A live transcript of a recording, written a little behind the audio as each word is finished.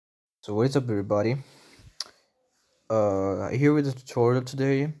So what is up, everybody? Here with a tutorial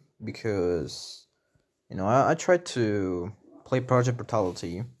today because I tried to play Project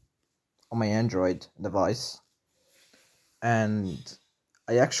Brutality on my Android device, and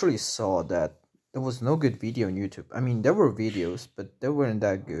I actually saw that there was no good video on YouTube. I mean, there were videos, but they weren't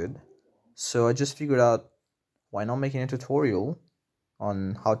that good. So I just figured out, why not making a tutorial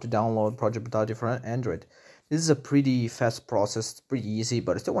on how to download Project Brutality for Android. This is a pretty fast process, it's pretty easy,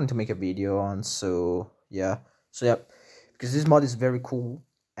 but I still wanted to make a video on, so yeah, because this mod is very cool,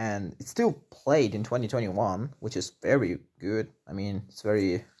 and it's still played in 2021, which is very good. I mean, it's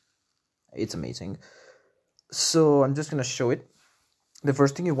amazing. So I'm just gonna show it. The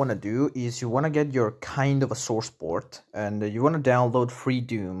first thing you want to do is you want to get your kind of a source port, and you want to download Free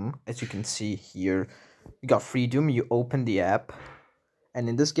Doom. As you can see here, you got Free Doom. You open the app, and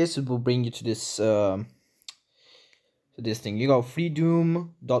in this case it will bring you to this thing. You go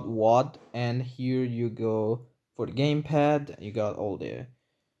freedoom.wad, and here you go for the gamepad. You got all the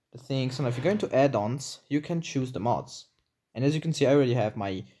things, and if you go into add-ons, you can choose the mods. And as you can see, I already have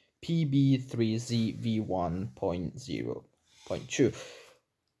my PB3ZV1.0.2.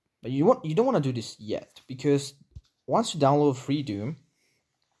 But you don't want to do this yet, because once you download Freedoom,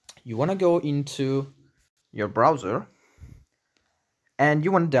 you want to go into your browser, and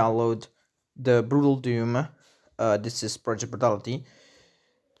you want to download the Brutal Doom. This is Project Brutality,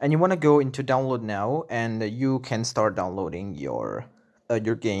 and you want to go into download now, and you can start downloading your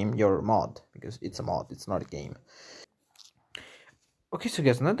game, your mod, because it's a mod, it's not a game. Okay, so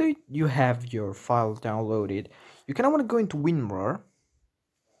guys, now that you have your file downloaded, you kind of want to go into WinRAR,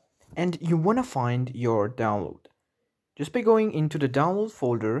 and you want to find your download just by going into the download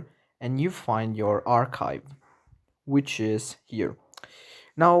folder, and you find your archive, which is here.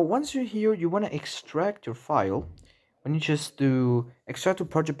 Now, once you're here, you want to extract your file. When you just do extract to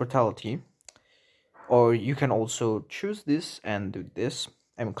Project Brutality, or you can also choose this and do this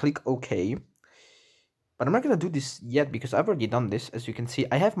and click OK. But I'm not gonna do this yet because I've already done this. As you can see,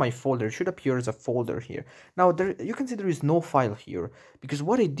 I have my folder. It should appear as a folder here. Now, you can see there is no file here, because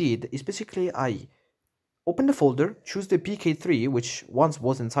what I did is basically I open the folder, choose the PK3, which once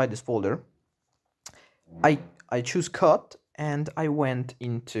was inside this folder. I choose cut, and I went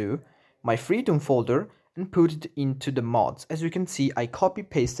into my Freedom folder and put it into the mods. As you can see, I copy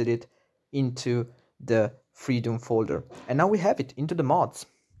pasted it into the Freedom folder, and now we have it into the mods.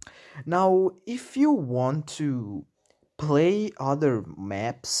 Now, if you want to play other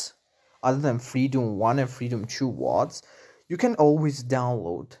maps other than Freedom 1 and Freedom 2 WADs, you can always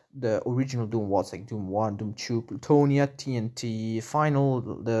download the original Doom WADs like Doom 1, Doom 2, Plutonia, TNT,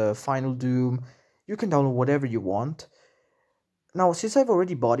 the Final Doom. You can download whatever you want. Now, since I've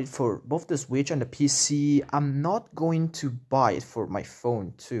already bought it for both the Switch and the PC, I'm not going to buy it for my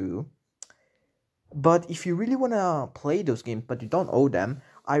phone too. But if you really want to play those games but you don't own them,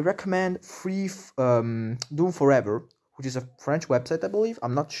 I recommend Doom Forever, which is a French website, I believe.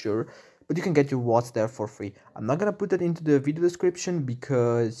 I'm not sure, but you can get your WADs there for free. I'm not gonna put that into the video description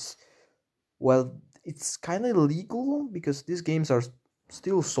because, well, it's kind of illegal, because these games are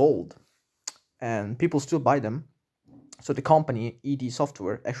still sold and people still buy them. So the company ED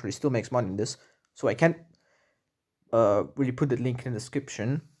Software actually still makes money in this. So I can't really put the link in the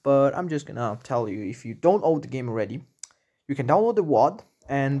description, but I'm just gonna tell you, if you don't own the game already, you can download the WAD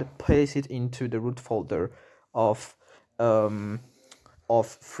and place it into the root folder of um,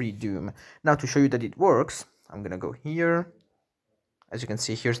 Free Doom. Now, to show you that it works, I'm gonna go here. As you can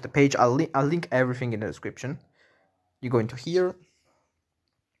see, here's the page. I'll link everything in the description. You go into here.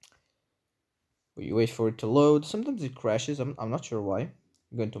 You wait for it to load. Sometimes it crashes. I'm not sure why.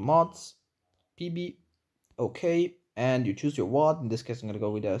 You go into mods, PB, OK, and you choose your WAD. In this case, I'm gonna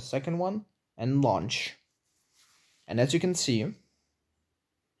go with the second one and launch. And as you can see,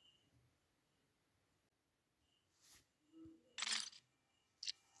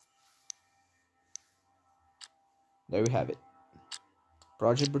 there we have it.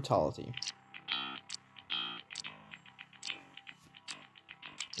 Project Brutality.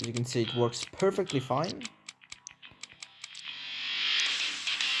 As you can see, it works perfectly fine.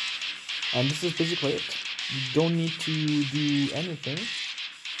 And this is basically it. You don't need to do anything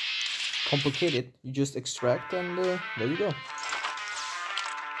complicated. You just extract, and there you go.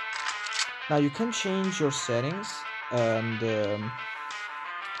 Now you can change your settings and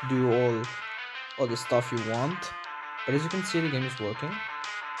do all the stuff you want. But as you can see, the game is working.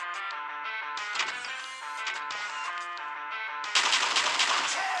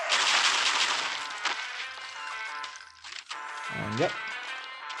 And yep.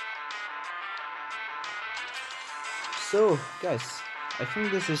 So guys, I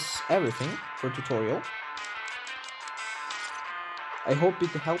think this is everything for tutorial. I hope it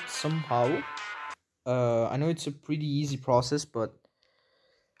helped somehow. I know it's a pretty easy process, but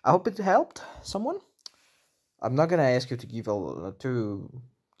I hope it helped someone. I'm not gonna ask you to give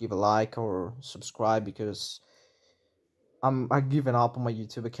a like or subscribe because I've given up on my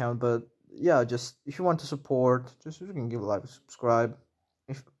YouTube account. But yeah, just if you want to support, just you can give a like, subscribe.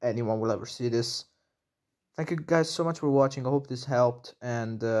 If anyone will ever see this, thank you guys so much for watching. I hope this helped,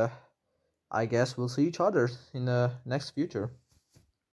 and I guess we'll see each other in the next future.